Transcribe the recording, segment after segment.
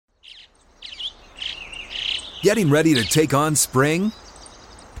Getting ready to take on spring?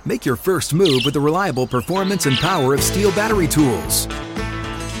 Make your first move with the reliable performance and power of Steel battery tools.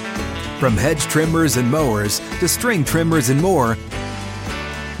 From hedge trimmers and mowers to string trimmers and more,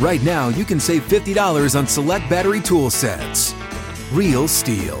 right now you can save $50 on select battery tool sets. Real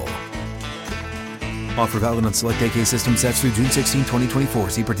Steel. Offer valid on select AK system sets through June 16,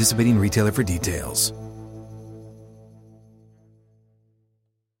 2024. See participating retailer for details.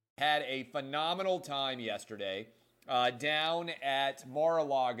 Had a phenomenal time yesterday down at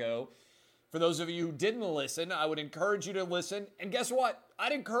Mar-a-Lago. For those of you who didn't listen, I would encourage you to listen. And guess what?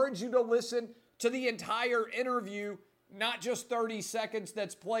 I'd encourage you to listen to the entire interview, not just 30 seconds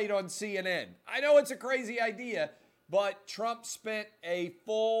that's played on CNN. I know it's a crazy idea, but Trump spent a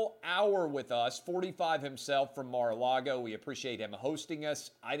full hour with us, 45 himself from Mar-a-Lago. We appreciate him hosting us.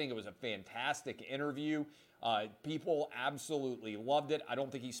 I think it was a fantastic interview. People absolutely loved it. I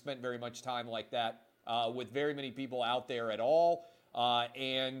don't think he spent very much time like that with very many people out there at all.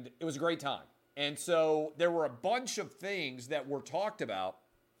 And it was a great time. And so there were a bunch of things that were talked about.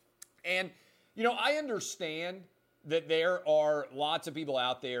 And, you know, I understand that there are lots of people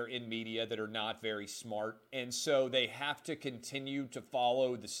out there in media that are not very smart. And so they have to continue to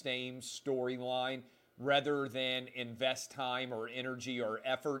follow the same storyline rather than invest time or energy or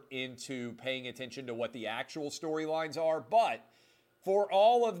effort into paying attention to what the actual storylines are. But for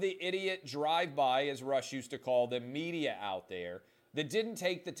all of the idiot drive-by, as Rush used to call them, media out there that didn't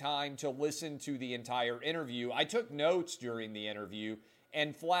take the time to listen to the entire interview, I took notes during the interview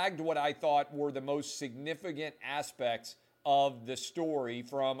and flagged what I thought were the most significant aspects of the story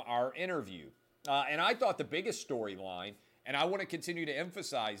from our interview. And I thought the biggest storyline, and I want to continue to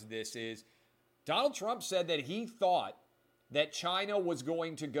emphasize this, is Donald Trump said that he thought that China was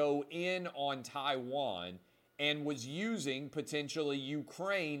going to go in on Taiwan and was using potentially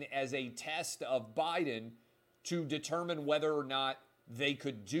Ukraine as a test of Biden to determine whether or not they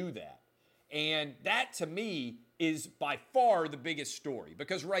could do that. And that, to me, is by far the biggest story,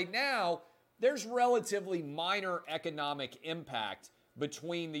 because right now there's relatively minor economic impact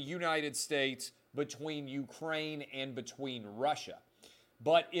between the United States, between Ukraine, and between Russia.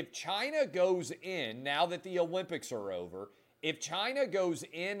 But if China goes in, now that the Olympics are over, if China goes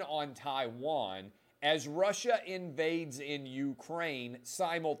in on Taiwan as Russia invades in Ukraine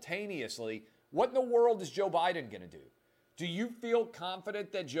simultaneously, what in the world is Joe Biden going to do? Do you feel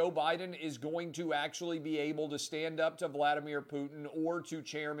confident that Joe Biden is going to actually be able to stand up to Vladimir Putin or to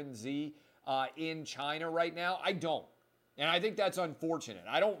Chairman Xi in China right now? I don't. And I think that's unfortunate.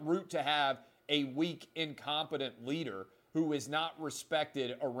 I don't root to have a weak, incompetent leader who is not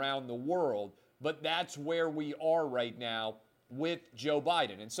respected around the world, but that's where we are right now with Joe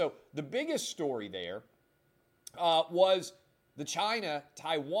Biden. And so the biggest story there was the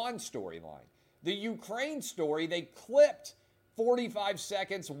China-Taiwan storyline. The Ukraine story, they clipped 45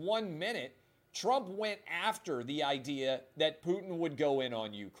 seconds, 1 minute. Trump went after the idea that Putin would go in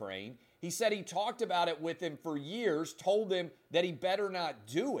on Ukraine. He said he talked about it with him for years, told him that he better not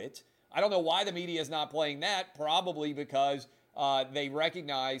do it. I don't know why the media is not playing that, probably because they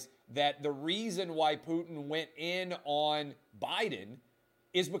recognize that the reason why Putin went in on Biden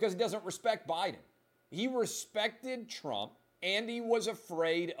is because he doesn't respect Biden. He respected Trump, and he was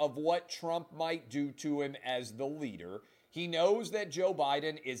afraid of what Trump might do to him as the leader. He knows that Joe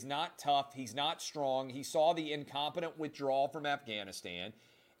Biden is not tough. He's not strong. He saw the incompetent withdrawal from Afghanistan.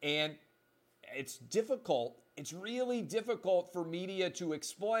 And it's difficult. It's really difficult for media to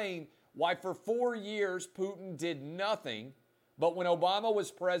explain why for 4 years Putin did nothing, but when Obama was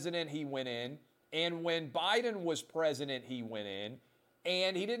president, he went in. And when Biden was president, he went in.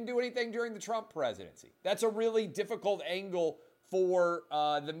 And he didn't do anything during the Trump presidency. That's a really difficult angle for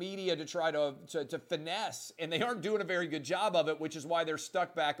the media to try to finesse, and they aren't doing a very good job of it, which is why they're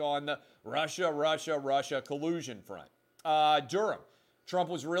stuck back on the Russia collusion front. Durham. Trump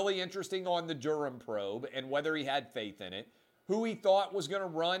was really interesting on the Durham probe and whether he had faith in it. Who he thought was going to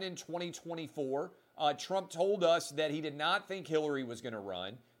run in 2024. Trump told us that he did not think Hillary was going to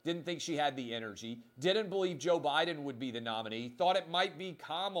run. Didn't think she had the energy, didn't believe Joe Biden would be the nominee, thought it might be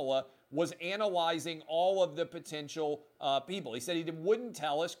Kamala, was analyzing all of the potential people. He said he wouldn't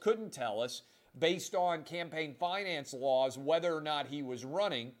tell us, couldn't tell us, based on campaign finance laws, whether or not he was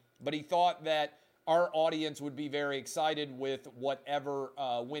running, but he thought that our audience would be very excited with whatever,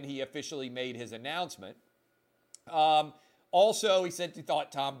 when he officially made his announcement. Also, he said he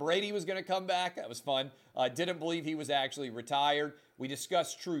thought Tom Brady was going to come back. That was fun. Didn't believe he was actually retired. We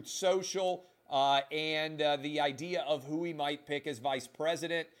discussed Truth Social and the idea of who he might pick as vice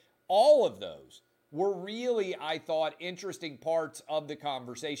president. All of those were really, I thought, interesting parts of the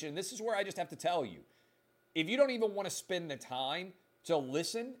conversation. And this is where I just have to tell you, if you don't even want to spend the time to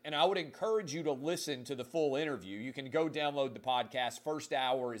listen, and I would encourage you to listen to the full interview, you can go download the podcast. First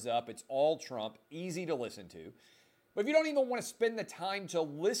hour is up. It's all Trump, easy to listen to. But if you don't even want to spend the time to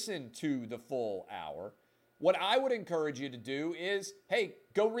listen to the full hour, what I would encourage you to do is, hey,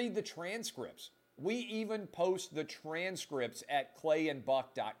 go read the transcripts. We even post the transcripts at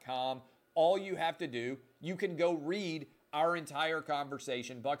clayandbuck.com. All you have to do, you can go read our entire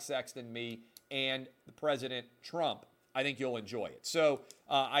conversation, Buck Sexton, me, and the President Trump. I think you'll enjoy it. So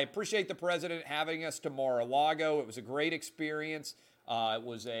I appreciate the president having us to Mar-a-Lago. It was a great experience. It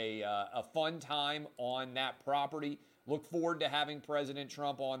was a fun time on that property. Look forward to having President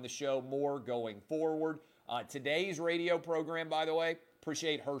Trump on the show more going forward. Today's radio program, by the way,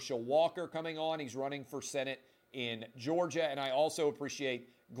 appreciate Herschel Walker coming on. He's running for Senate in Georgia. And I also appreciate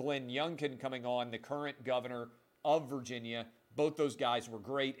Glenn Youngkin coming on, the current governor of Virginia. Both those guys were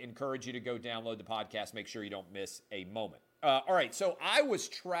great. Encourage you to go download the podcast. Make sure you don't miss a moment. All right, so I was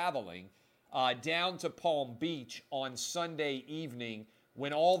traveling down to Palm Beach on Sunday evening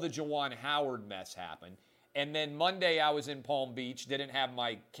when all the Juwan Howard mess happened. And then Monday I was in Palm Beach, didn't have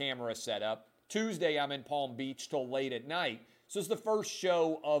my camera set up. Tuesday I'm in Palm Beach till late at night. So it's the first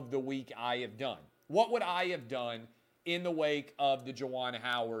show of the week I have done. What would I have done in the wake of the Juwan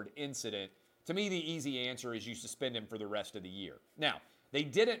Howard incident? To me, the easy answer is you suspend him for the rest of the year. Now, they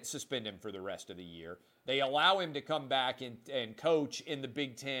didn't suspend him for the rest of the year. They allow him to come back and coach in the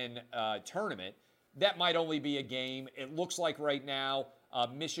Big Ten tournament. That might only be a game. It looks like right now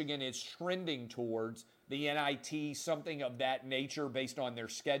Michigan is trending towards the NIT, something of that nature based on their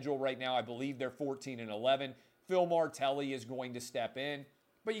schedule right now. I believe they're 14-11. Phil Martelli is going to step in,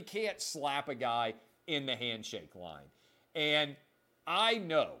 but you can't slap a guy in the handshake line. And I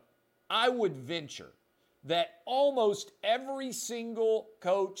know, I would venture that almost every single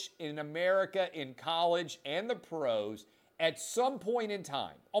coach in America in college and the pros at some point in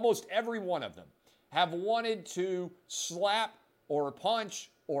time, almost every one of them, have wanted to slap or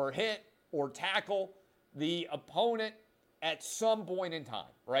punch or hit or tackle the opponent at some point in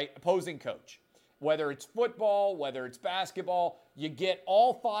time, right? Opposing coach. Whether it's football, whether it's basketball, you get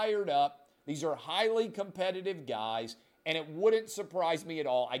all fired up. These are highly competitive guys. And it wouldn't surprise me at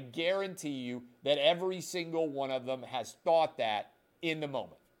all. I guarantee you that every single one of them has thought that in the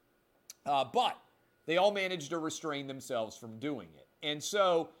moment. But they all managed to restrain themselves from doing it. And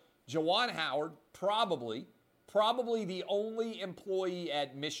so Juwan Howard, probably the only employee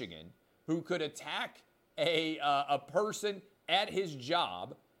at Michigan who could attack a person at his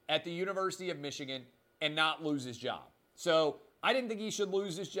job at the University of Michigan and not lose his job. So I didn't think he should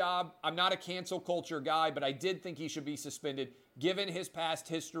lose his job. I'm not a cancel culture guy, but I did think he should be suspended given his past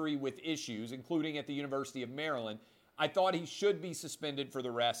history with issues, including at the University of Maryland. I thought he should be suspended for the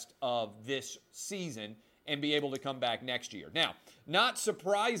rest of this season and be able to come back next year. Now, not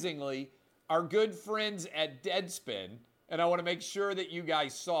surprisingly, our good friends at Deadspin, and I want to make sure that you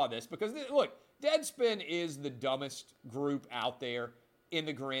guys saw this because, look, Deadspin is the dumbest group out there in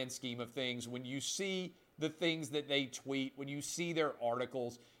the grand scheme of things. When you see the things that they tweet, when you see their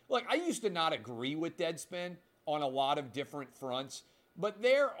articles. Look, I used to not agree with Deadspin on a lot of different fronts, but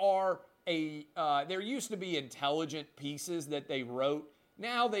there used to be intelligent pieces that they wrote.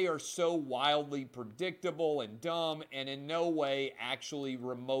 Now they are so wildly predictable and dumb and in no way actually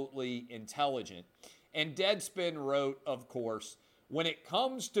remotely intelligent. And Deadspin wrote, of course, when it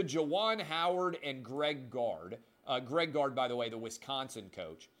comes to Juwan Howard and Greg Gard, by the way, the Wisconsin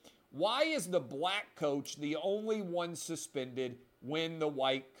coach, why is the black coach the only one suspended when the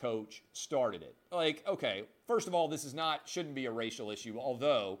white coach started it? Like, okay, first of all, this shouldn't be a racial issue,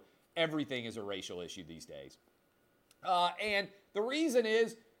 although everything is a racial issue these days. And the reason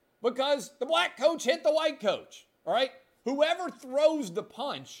is because the black coach hit the white coach, all right? Whoever throws the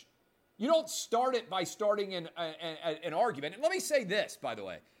punch, you don't start it by starting an argument. And let me say this, by the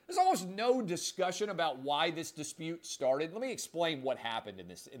way. There's almost no discussion about why this dispute started. Let me explain what happened in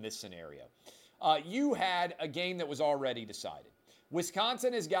this scenario. You had a game that was already decided.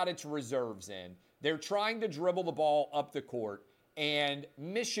 Wisconsin has got its reserves in. They're trying to dribble the ball up the court, and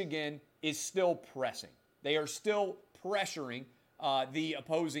Michigan is still pressing. They are still pressuring the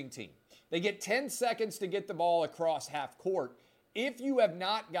opposing team. They get 10 seconds to get the ball across half court. If you have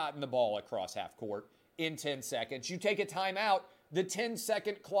not gotten the ball across half court in 10 seconds, you take a timeout. The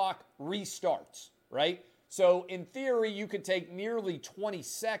 10-second clock restarts, right? So in theory, you could take nearly 20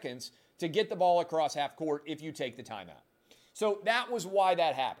 seconds to get the ball across half court if you take the timeout. So that was why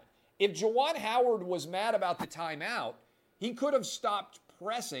that happened. If Juwan Howard was mad about the timeout, he could have stopped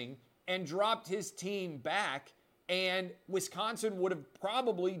pressing and dropped his team back and Wisconsin would have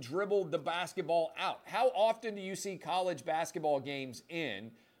probably dribbled the basketball out. How often do you see college basketball games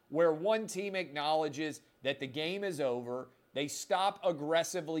end where one team acknowledges that the game is over, they stop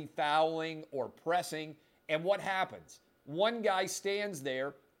aggressively fouling or pressing, and what happens? One guy stands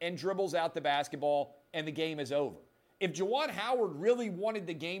there and dribbles out the basketball, and the game is over. If Juwan Howard really wanted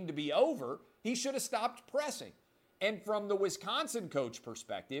the game to be over, he should have stopped pressing. And from the Wisconsin coach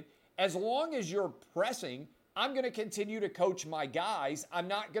perspective, as long as you're pressing, I'm going to continue to coach my guys. I'm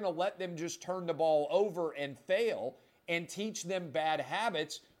not going to let them just turn the ball over and fail and teach them bad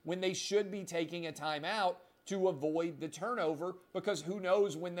habits when they should be taking a timeout to avoid the turnover, because who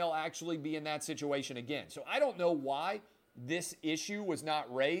knows when they'll actually be in that situation again. So I don't know why this issue was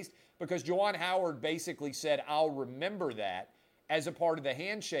not raised, because Juwan Howard basically said, I'll remember that as a part of the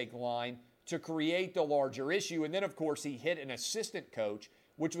handshake line to create the larger issue. And then, of course, he hit an assistant coach,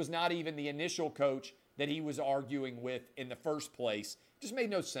 which was not even the initial coach that he was arguing with in the first place. Just made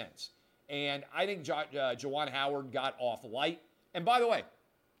no sense. And I think Juwan Howard got off light. And by the way,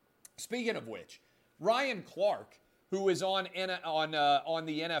 speaking of which, Ryan Clark, who is on the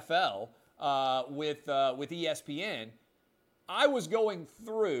NFL with ESPN, I was going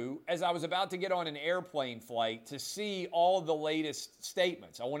through as I was about to get on an airplane flight to see all of the latest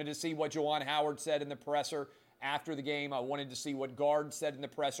statements. I wanted to see what Juwan Howard said in the presser after the game. I wanted to see what Guard said in the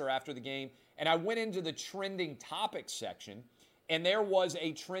presser after the game. And I went into the trending topics section, and there was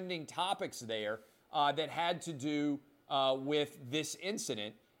a trending topics there that had to do with this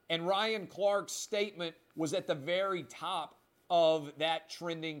incident. And Ryan Clark's statement was at the very top of that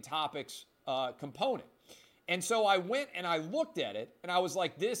trending topics component. And so I went and I looked at it, and I was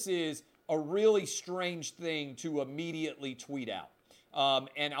like, this is a really strange thing to immediately tweet out.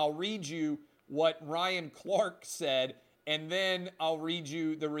 And I'll read you what Ryan Clark said, and then I'll read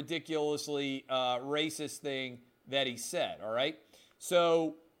you the ridiculously racist thing that he said, all right?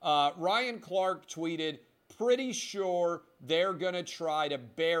 So Ryan Clark tweeted, pretty sure they're going to try to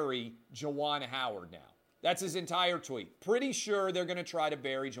bury Juwan Howard now. That's his entire tweet. Pretty sure they're going to try to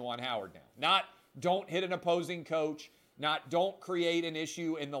bury Juwan Howard now. Not don't hit an opposing coach, not don't create an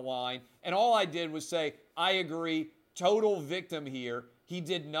issue in the line. And all I did was say, I agree, total victim here. He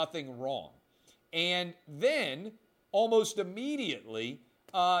did nothing wrong. And then, almost immediately,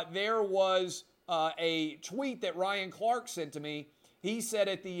 there was a tweet that Ryan Clark sent to me. He said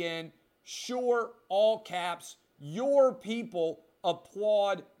at the end, sure, all caps, your people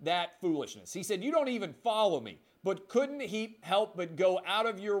applaud that foolishness. He said, you don't even follow me, but couldn't he help but go out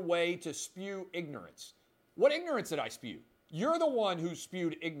of your way to spew ignorance? What ignorance did I spew? You're the one who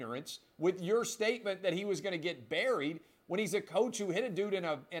spewed ignorance with your statement that he was going to get buried when he's a coach who hit a dude in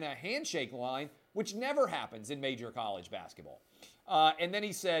a handshake line, which never happens in major college basketball. And then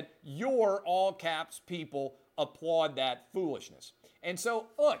he said, your all caps people applaud that foolishness. And so,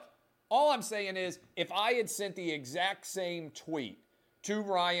 look, all I'm saying is, if I had sent the exact same tweet to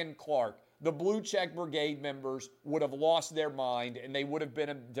Ryan Clark, the Blue Check Brigade members would have lost their mind, and they would have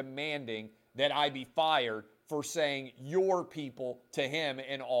been demanding that I be fired for saying your people to him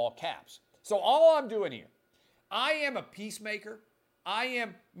in all caps. So all I'm doing here, I am a peacemaker. I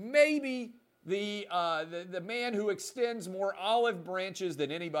am maybe the man who extends more olive branches than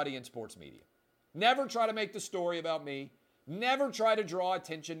anybody in sports media. Never try to make the story about me. Never try to draw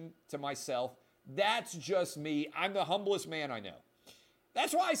attention to myself. That's just me. I'm the humblest man I know.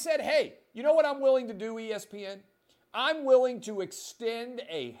 That's why I said, hey, you know what I'm willing to do, ESPN? I'm willing to extend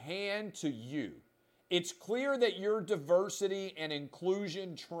a hand to you. It's clear that your diversity and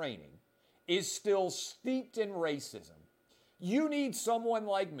inclusion training is still steeped in racism. You need someone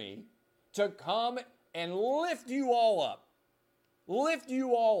like me to come and lift you all up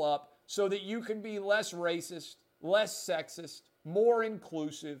so that you can be less racist, less sexist, more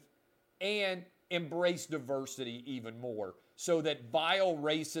inclusive, and embrace diversity even more so that vile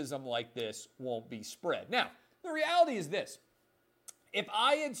racism like this won't be spread. Now, the reality is this. If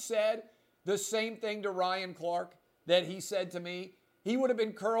I had said the same thing to Ryan Clark that he said to me, he would have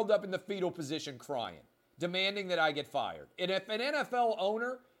been curled up in the fetal position crying, demanding that I get fired. And if an NFL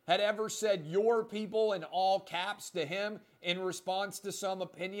owner had ever said your people in all caps to him in response to some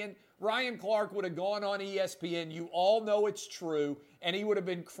opinion, Ryan Clark would have gone on ESPN, you all know it's true, and he would have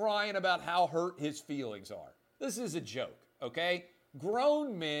been crying about how hurt his feelings are. This is a joke, okay?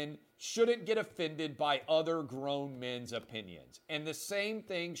 Grown men shouldn't get offended by other grown men's opinions. And the same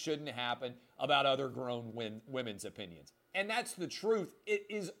thing shouldn't happen about other grown women's opinions. And that's the truth. It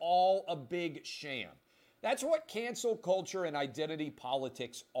is all a big sham. That's what cancel culture and identity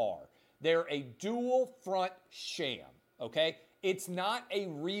politics are. They're a dual front sham, okay? It's not a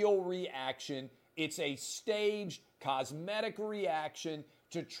real reaction. It's a staged, cosmetic reaction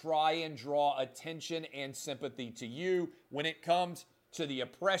to try and draw attention and sympathy to you when it comes to the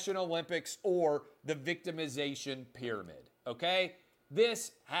oppression Olympics or the victimization pyramid, okay?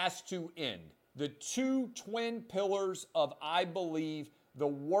 This has to end. The two twin pillars of, I believe, the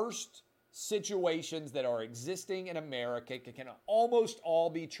worst situations that are existing in America can almost all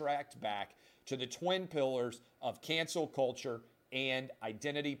be tracked back to the twin pillars of cancel culture and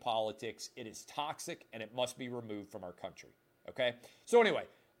identity politics. It is toxic and it must be removed from our country, okay? So anyway,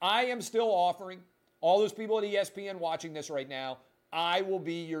 I am still offering all those people at ESPN watching this right now, I will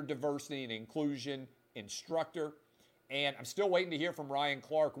be your diversity and inclusion instructor. And I'm still waiting to hear from Ryan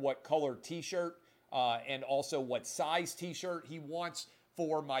Clark what color t-shirt and also what size t-shirt he wants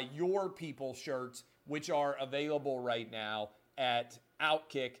for my Your People shirts, which are available right now at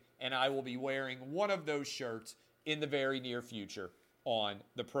Outkick. And I will be wearing one of those shirts in the very near future on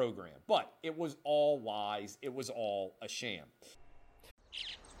the program. But it was all lies. It was all a sham.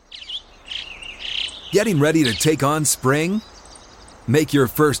 Getting ready to take on spring? Make your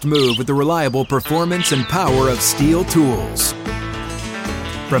first move with the reliable performance and power of Steel tools.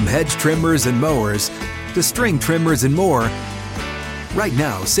 From hedge trimmers and mowers to string trimmers and more, right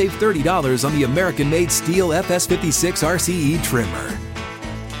now save $30 on the American-made Steel FS56 RCE trimmer.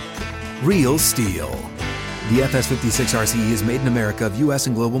 Real Steel. The FS56 RCE is made in America of U.S.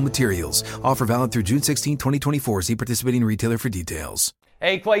 and global materials. Offer valid through June 16, 2024. See participating retailer for details.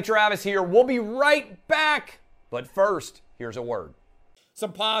 Hey, Clay Travis here. We'll be right back. But first, here's a word.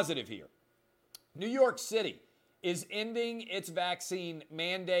 Some positive here. New York City is ending its vaccine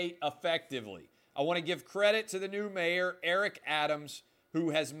mandate effectively. I want to give credit to the new mayor, Eric Adams, who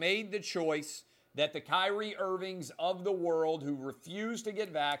has made the choice that the Kyrie Irvings of the world who refuse to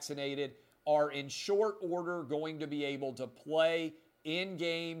get vaccinated are in short order going to be able to play in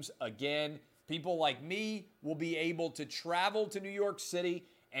games again. People like me will be able to travel to New York City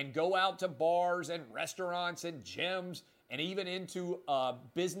and go out to bars and restaurants and gyms and even into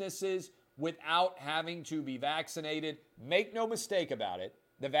businesses without having to be vaccinated. Make no mistake about it,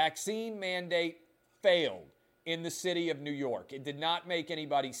 the vaccine mandate failed in the city of New York. It did not make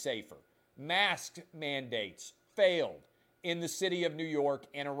anybody safer. Mask mandates failed in the city of New York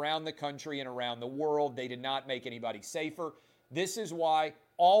and around the country and around the world. They did not make anybody safer. This is why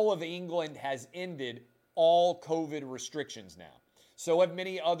all of England has ended all COVID restrictions now. So have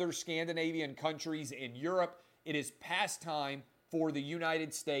many other Scandinavian countries in Europe. It is past time for the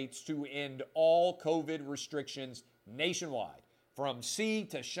United States to end all COVID restrictions nationwide. From sea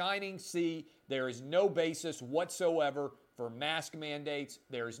to shining sea, there is no basis whatsoever for mask mandates.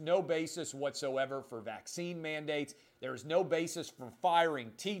 There is no basis whatsoever for vaccine mandates. There is no basis for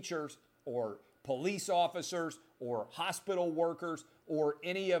firing teachers or police officers or hospital workers or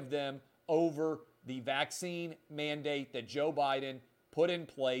any of them over the vaccine mandate that Joe Biden put in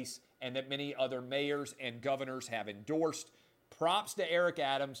place and that many other mayors and governors have endorsed. Props to Eric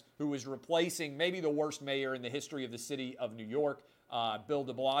Adams, who is replacing maybe the worst mayor in the history of the city of New York, Bill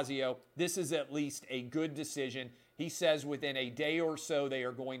de Blasio. This is at least a good decision. He says within a day or so they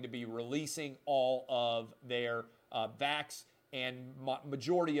are going to be releasing all of their vax and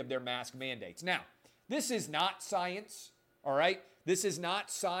majority of their mask mandates. Now, this is not science, all right? This is not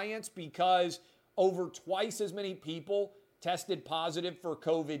science because over twice as many people tested positive for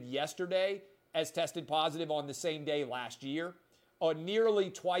COVID yesterday as tested positive on the same day last year.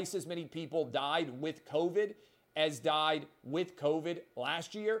 Nearly twice as many people died with COVID as died with COVID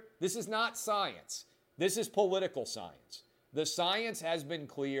last year. This is not science. This is political science. The science has been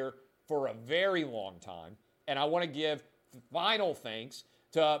clear for a very long time, and I want to give final thanks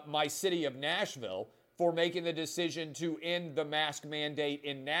to my city of Nashville for making the decision to end the mask mandate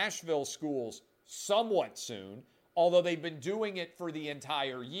in Nashville schools somewhat soon, although they've been doing it for the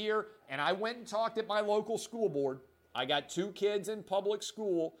entire year. And I went and talked at my local school board. I got 2 kids in public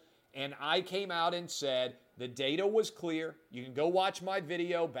school, and I came out and said the data was clear. You can go watch my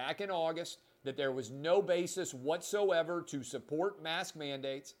video back in August that there was no basis whatsoever to support mask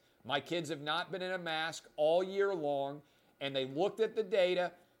mandates. My kids have not been in a mask all year long, and they looked at the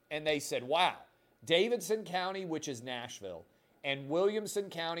data and they said, wow, Davidson County, which is Nashville, and Williamson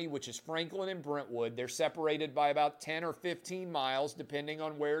County, which is Franklin and Brentwood, they're separated by about 10 or 15 miles, depending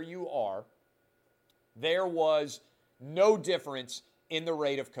on where you are. There was no difference in the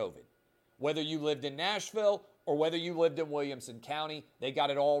rate of COVID. Whether you lived in Nashville or whether you lived in Williamson County, they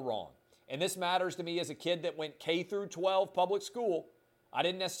got it all wrong. And this matters to me as a kid that went K through 12 public school. I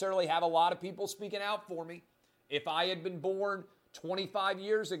didn't necessarily have a lot of people speaking out for me. If I had been born 25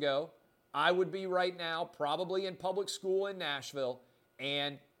 years ago, I would be right now probably in public school in Nashville,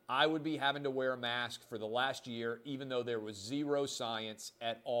 and I would be having to wear a mask for the last year, even though there was zero science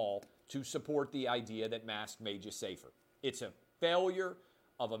at all to support the idea that masks made you safer. It's a failure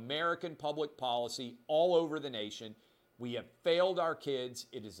of American public policy all over the nation. We have failed our kids.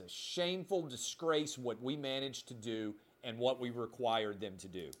 It is a shameful disgrace what we managed to do and what we required them to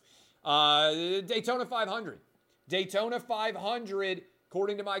do. Daytona 500. Daytona 500,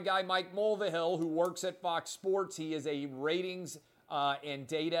 according to my guy Mike Mulvihill, who works at Fox Sports, he is a ratings and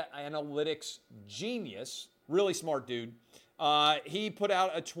data analytics genius. Really smart dude. He put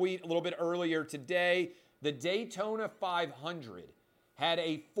out a tweet a little bit earlier today. The Daytona 500 had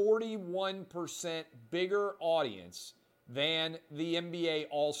a 41% bigger audience than the NBA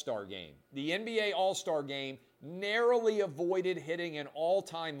All-Star Game. The NBA All-Star Game narrowly avoided hitting an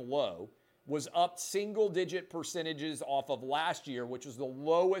all-time low, was up single-digit percentages off of last year, which was the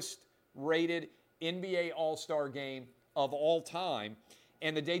lowest rated NBA All-Star Game of all time.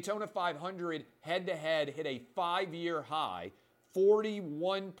 And the Daytona 500 head-to-head hit a 5-year high,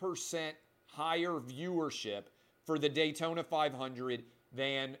 41% higher viewership for the Daytona 500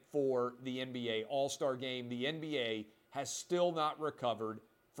 than for the NBA All-Star Game. The NBA has still not recovered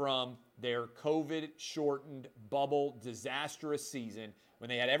from their COVID-shortened bubble disastrous season when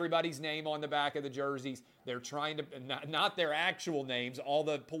they had everybody's name on the back of the jerseys. They're trying to, not their actual names, all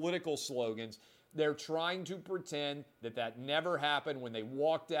the political slogans. They're trying to pretend that that never happened when they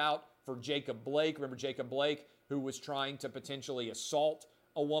walked out for Jacob Blake. Remember Jacob Blake, who was trying to potentially assault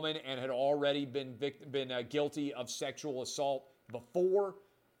a woman and had already been guilty of sexual assault before?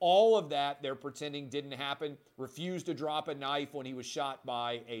 All of that they're pretending didn't happen. Refused to drop a knife when he was shot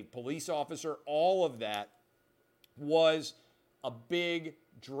by a police officer. All of that was a big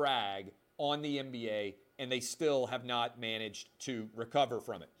drag on the NBA, and they still have not managed to recover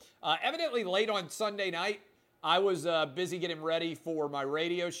from it. Evidently late on Sunday night, I was busy getting ready for my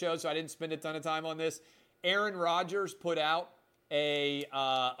radio show, so I didn't spend a ton of time on this. Aaron Rodgers put out a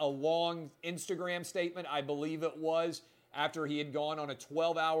long Instagram statement, I believe it was, after he had gone on a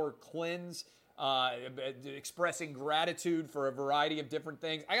 12-hour cleanse, expressing gratitude for a variety of different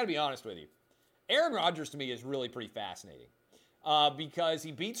things. I got to be honest with you. Aaron Rodgers, to me, is really pretty fascinating because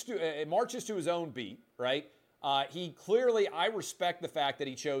he marches to his own beat, right? He clearly, I respect the fact that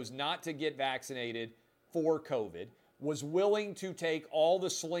he chose not to get vaccinated for COVID, was willing to take all the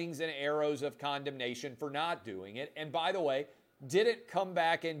slings and arrows of condemnation for not doing it, and by the way, didn't come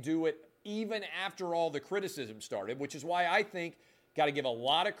back and do it even after all the criticism started, which is why I think got to give a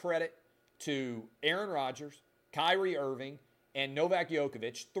lot of credit to Aaron Rodgers, Kyrie Irving, and Novak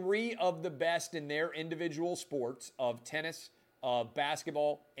Djokovic, three of the best in their individual sports of tennis, of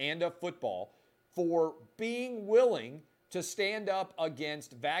basketball, and of football, for being willing to stand up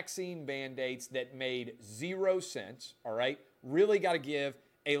against vaccine mandates that made zero sense, all right? Really got to give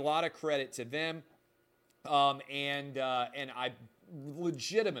a lot of credit to them. And I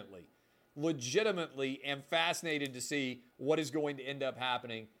legitimately am fascinated to see what is going to end up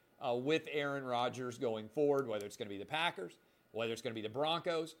happening with Aaron Rodgers going forward, whether it's going to be the Packers, whether it's going to be the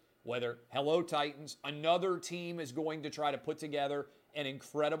Broncos, whether, hello Titans, another team is going to try to put together an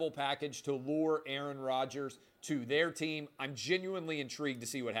incredible package to lure Aaron Rodgers to their team. I'm genuinely intrigued to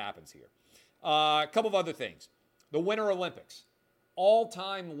see what happens here. A couple of other things. The Winter Olympics,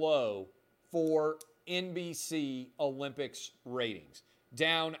 all-time low for NBC Olympics ratings.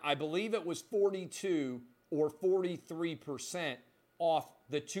 Down, I believe it was 42 or 43% off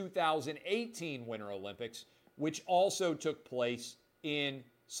the 2018 Winter Olympics, which also took place in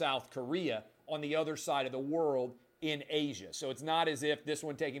South Korea on the other side of the world in Asia. So it's not as if this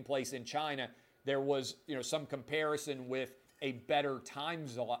one taking place in China, there was some comparison with a better time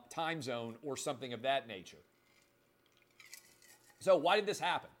zone or something of that nature. So why did this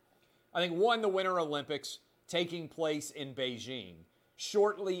happen? I think, one, the Winter Olympics taking place in Beijing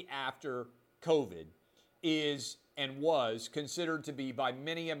shortly after COVID is and was considered to be by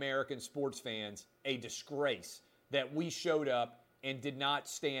many American sports fans a disgrace that we showed up and did not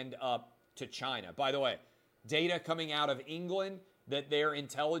stand up to China. By the way, data coming out of England that their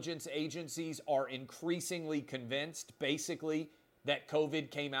intelligence agencies are increasingly convinced, basically, that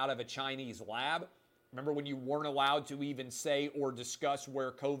COVID came out of a Chinese lab. Remember when you weren't allowed to even say or discuss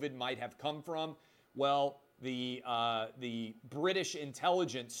where COVID might have come from? Well, the British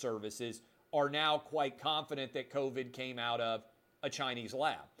intelligence services are now quite confident that COVID came out of a Chinese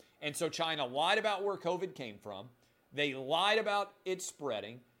lab. And so China lied about where COVID came from. They lied about it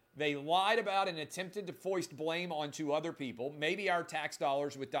spreading. They lied about and attempted to foist blame onto other people. Maybe our tax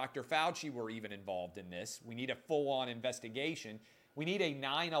dollars with Dr. Fauci were even involved in this. We need a full-on investigation. We need a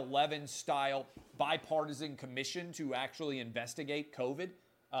 9/11 style bipartisan commission to actually investigate COVID.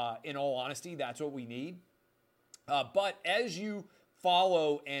 In all honesty, that's what we need. But as you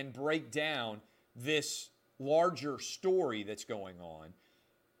follow and break down this larger story that's going on,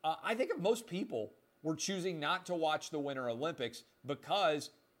 I think if most people were choosing not to watch the Winter Olympics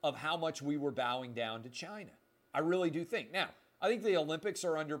because of how much we were bowing down to China. I really do think. Now, I think the Olympics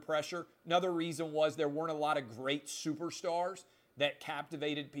are under pressure. Another reason was there weren't a lot of great superstars that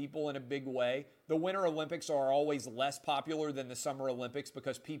captivated people in a big way. The Winter Olympics are always less popular than the Summer Olympics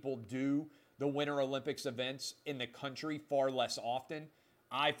because people do the Winter Olympics events in the country far less often.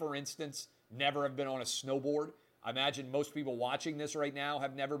 I, for instance, never have been on a snowboard. I imagine most people watching this right now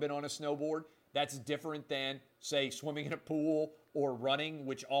have never been on a snowboard. That's different than, say, swimming in a pool or running,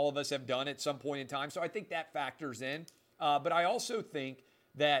 which all of us have done at some point in time. So I think that factors in. But I also think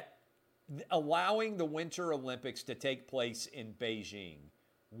that allowing the Winter Olympics to take place in Beijing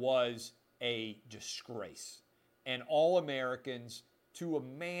was a disgrace. And all Americans, to a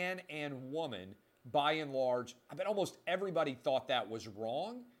man and woman, by and large, I bet almost everybody thought that was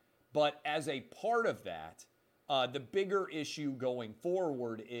wrong. But as a part of that, the bigger issue going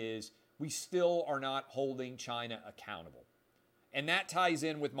forward is we still are not holding China accountable. And that ties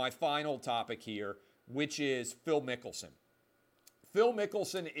in with my final topic here, which is Phil Mickelson. Phil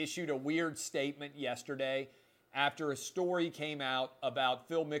Mickelson issued a weird statement yesterday after a story came out about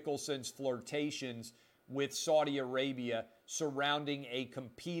Phil Mickelson's flirtations with Saudi Arabia surrounding a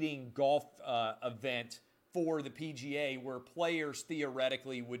competing golf event for the PGA where players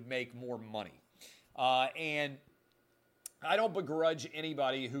theoretically would make more money. And I don't begrudge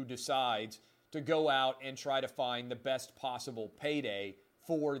anybody who decides to go out and try to find the best possible payday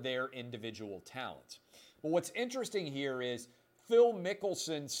for their individual talents. But what's interesting here is Phil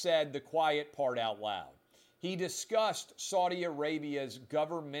Mickelson said the quiet part out loud. He discussed Saudi Arabia's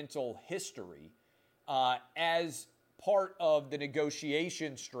governmental history as part of the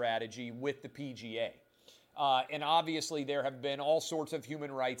negotiation strategy with the PGA. And obviously there have been all sorts of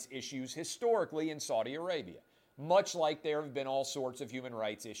human rights issues historically in Saudi Arabia, much like there have been all sorts of human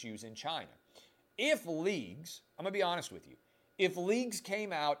rights issues in China. If leagues, I'm going to be honest with you, if leagues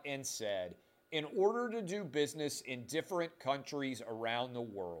came out and said, in order to do business in different countries around the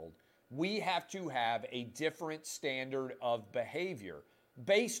world, we have to have a different standard of behavior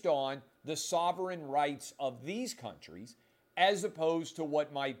based on the sovereign rights of these countries as opposed to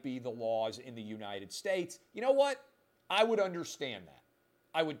what might be the laws in the United States, you know what? I would understand that.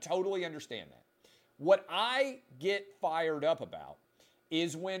 I would totally understand that. What I get fired up about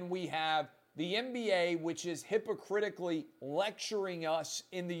is when we have the NBA, which is hypocritically lecturing us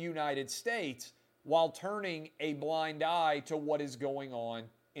in the United States while turning a blind eye to what is going on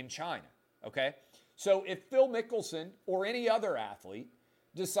in China, okay? So if Phil Mickelson or any other athlete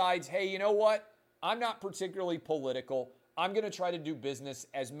decides, hey, you know what? I'm not particularly political. I'm going to try to do business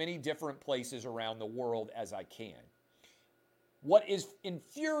as many different places around the world as I can. What is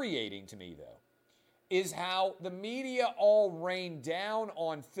infuriating to me, though, is how the media all rained down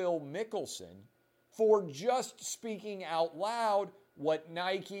on Phil Mickelson for just speaking out loud what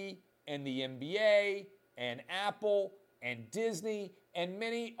Nike and the NBA and Apple and Disney and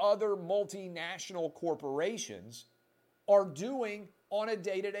many other multinational corporations are doing on a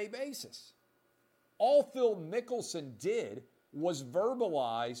day-to-day basis. All Phil Mickelson did was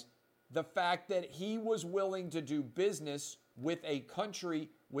verbalize the fact that he was willing to do business with a country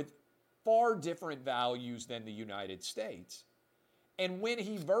with far different values than the United States. And when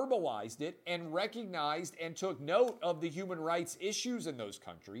he verbalized it and recognized and took note of the human rights issues in those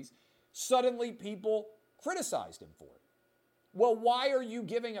countries, suddenly people criticized him for it. Well, why are you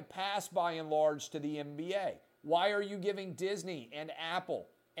giving a pass by and large to the NBA? Why are you giving Disney and Apple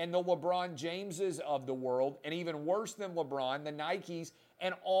and the LeBron Jameses of the world, and even worse than LeBron, the Nikes,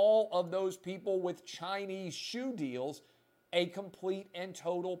 and all of those people with Chinese shoe deals a complete and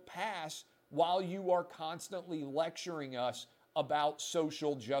total pass while you are constantly lecturing us about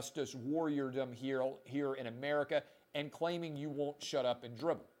social justice warriordom here in America and claiming you won't shut up and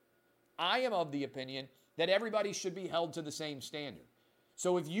dribble? I am of the opinion that everybody should be held to the same standard.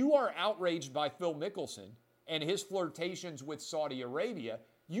 So if you are outraged by Phil Mickelson and his flirtations with Saudi Arabia,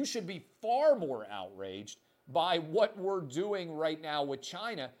 you should be far more outraged by what we're doing right now with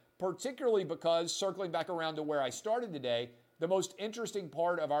China, particularly because, circling back around to where I started today, the most interesting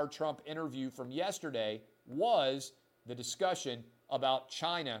part of our Trump interview from yesterday was the discussion about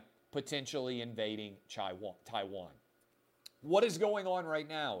China potentially invading Taiwan. What is going on right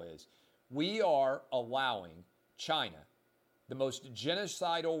now is we are allowing China, the most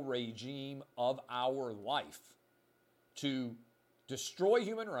genocidal regime of our life, to destroy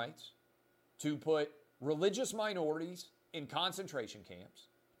human rights, to put religious minorities in concentration camps,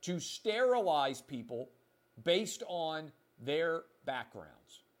 to sterilize people based on their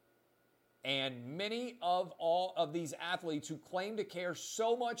backgrounds. And many of all of these athletes who claim to care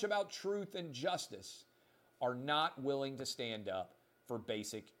so much about truth and justice are not willing to stand up for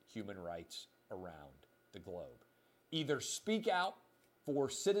basic human rights around the globe. Either speak out for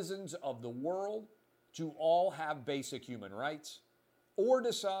citizens of the world to all have basic human rights, or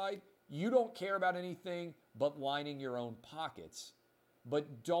decide you don't care about anything but lining your own pockets,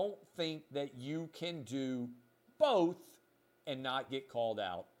 but don't think that you can do both and not get called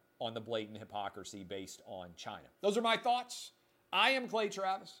out on the blatant hypocrisy based on China. Those are my thoughts. I am Clay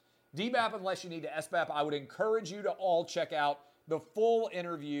Travis. DBAP, unless you need to SBAP, I would encourage you to all check out the full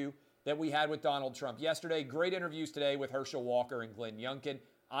interview that we had with Donald Trump yesterday. Great interviews today with Herschel Walker and Glenn Youngkin.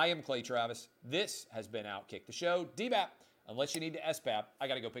 I am Clay Travis. This has been Outkick the Show. DBAP, unless you need to SBAP, I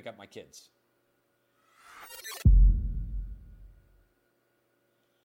got to go pick up my kids.